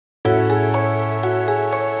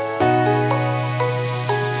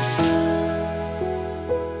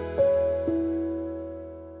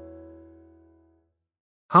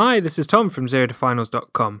Hi, this is Tom from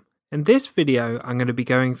ZeroToFinals.com. In this video, I'm going to be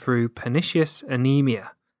going through Pernicious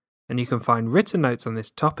Anaemia, and you can find written notes on this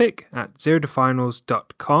topic at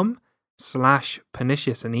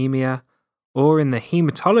ZeroToFinals.com/Pernicious Anaemia or in the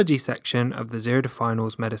Haematology section of the Zero to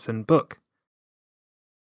Finals Medicine book.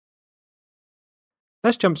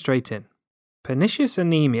 Let's jump straight in. Pernicious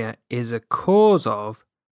anemia is a cause of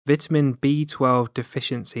vitamin B12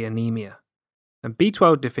 deficiency anemia. And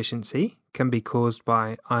B12 deficiency can be caused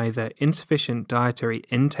by either insufficient dietary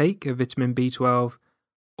intake of vitamin B12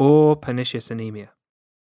 or pernicious anemia.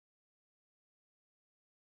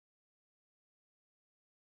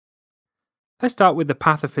 Let's start with the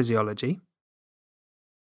pathophysiology.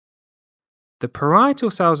 The parietal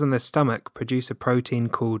cells in the stomach produce a protein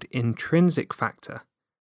called intrinsic factor.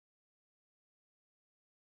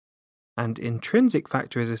 And intrinsic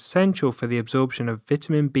factor is essential for the absorption of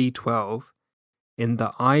vitamin B12 in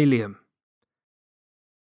the ileum.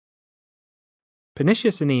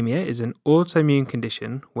 Pernicious anemia is an autoimmune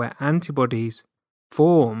condition where antibodies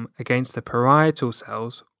form against the parietal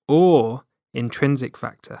cells or intrinsic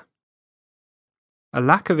factor. A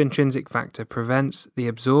lack of intrinsic factor prevents the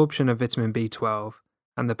absorption of vitamin B12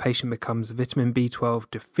 and the patient becomes vitamin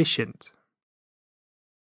B12 deficient.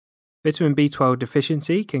 Vitamin B12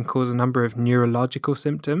 deficiency can cause a number of neurological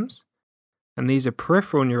symptoms, and these are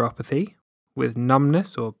peripheral neuropathy with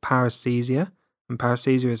numbness or paresthesia, and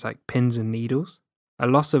paresthesia is like pins and needles, a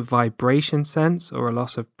loss of vibration sense or a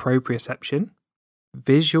loss of proprioception,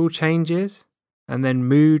 visual changes, and then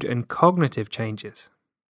mood and cognitive changes.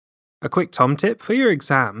 A quick Tom tip for your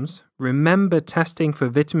exams: remember testing for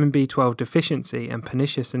vitamin B12 deficiency and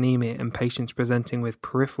pernicious anemia in patients presenting with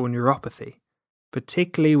peripheral neuropathy,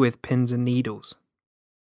 particularly with pins and needles.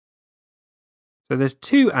 So there's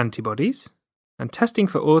two antibodies, and testing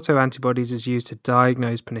for autoantibodies is used to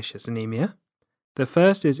diagnose pernicious anemia. The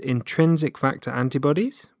first is intrinsic factor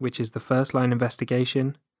antibodies, which is the first line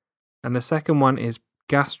investigation, and the second one is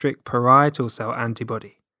gastric parietal cell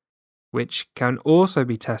antibody, which can also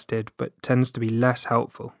be tested but tends to be less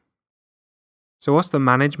helpful. So what's the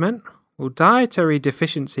management? Well, dietary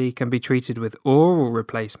deficiency can be treated with oral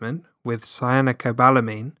replacement with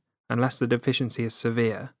cyanocobalamin unless the deficiency is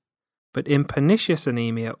severe. But in pernicious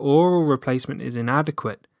anemia, oral replacement is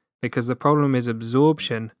inadequate because the problem is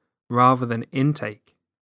absorption rather than intake.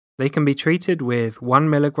 They can be treated with 1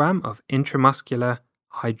 milligram of intramuscular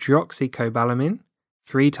hydroxycobalamin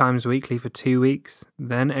 3 times weekly for 2 weeks,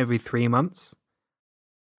 then every 3 months.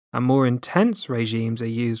 And more intense regimes are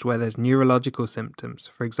used where there's neurological symptoms,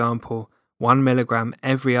 for example, 1 milligram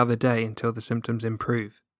every other day until the symptoms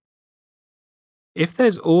improve. If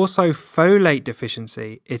there's also folate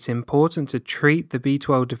deficiency, it's important to treat the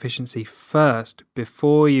B12 deficiency first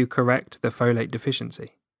before you correct the folate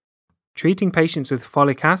deficiency. Treating patients with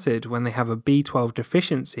folic acid when they have a B12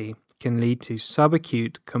 deficiency can lead to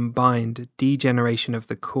subacute combined degeneration of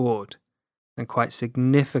the cord and quite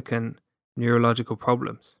significant neurological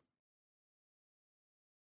problems.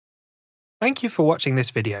 Thank you for watching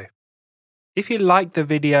this video. If you liked the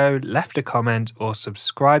video, left a comment or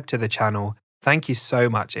subscribed to the channel, thank you so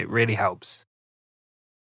much, it really helps.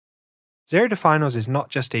 Zero to Finals is not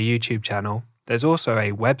just a YouTube channel, there's also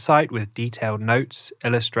a website with detailed notes,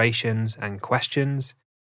 illustrations and questions,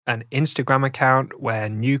 an Instagram account where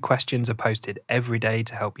new questions are posted every day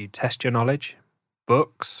to help you test your knowledge,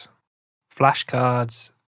 books,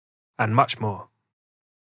 flashcards, and much more.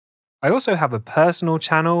 I also have a personal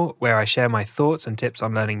channel where I share my thoughts and tips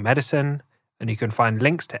on learning medicine, and you can find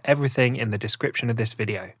links to everything in the description of this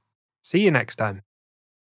video. See you next time.